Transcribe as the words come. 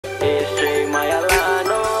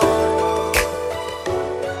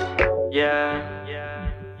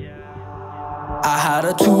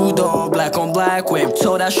got a two-door, black on black whip.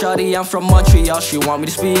 Told that shawty I'm from Montreal, she want me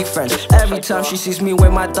to speak French. Every time she sees me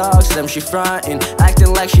with my dogs, them she frontin',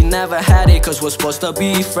 acting like she never had it, cause we're supposed to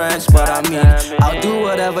be friends. But I mean, I'll do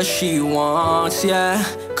whatever she wants, yeah.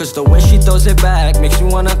 Cause the way she throws it back makes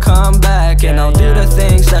me wanna come back. And I'll do the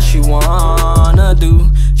things that she wanna do.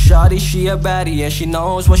 Shawty, she a baddie and she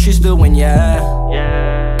knows what she's doing, yeah.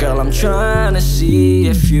 Girl, I'm trying to see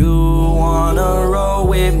if you wanna roll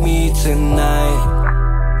with me tonight.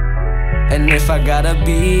 And if I gotta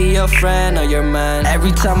be your friend or your man.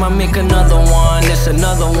 Every time I make another one, it's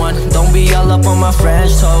another one. Don't be all up on my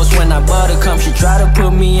French toast. When I buttercome, she try to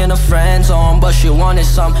put me in a friend zone, but she wanted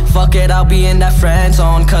some. Fuck it, I'll be in that friend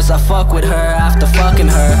zone, cause I fuck with her after fucking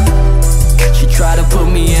her. She try to put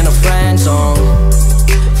me in a friend zone.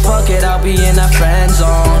 Fuck it, I'll be in that friend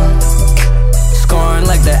zone, scoring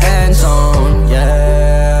like the end zone,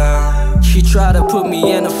 yeah. She try to put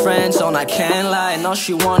me in a friend zone, I can't lie. And all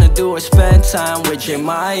she wanna do is spend time with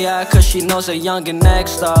JAYMIAH, cause she knows a youngin'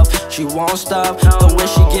 next up. She won't stop, the way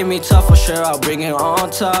she give me tough, for sure I'll bring it on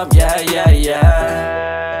top, yeah.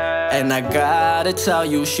 And I gotta tell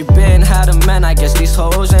you, she been had a man, I guess these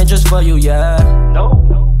hoes ain't just for you, yeah.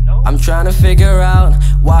 I'm trying to figure out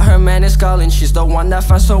why her man is calling. She's the one that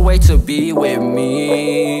finds her way to be with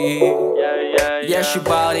me. Yeah, she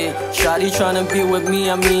bout it. Shawty tryna be with me,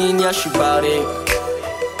 I mean, yeah, she bout it.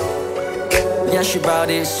 Yeah, she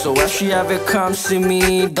bout it. So if she ever comes see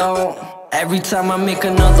me, don't. Every time I make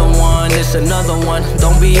another one, it's another one.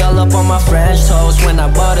 Don't be all up on my French toast. When I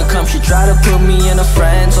buttercome, she try to put me in a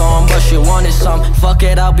friend zone, but she wanted some. Fuck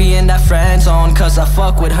it, I'll be in that friend zone, cause I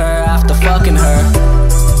fuck with her after fucking her.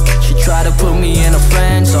 She try to put me in a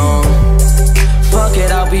friend zone. Fuck it,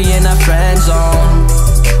 I'll be in that friend zone,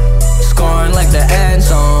 scoring like the end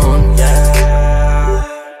zone, yeah.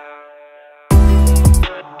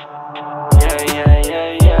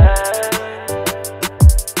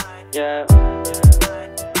 Yeah.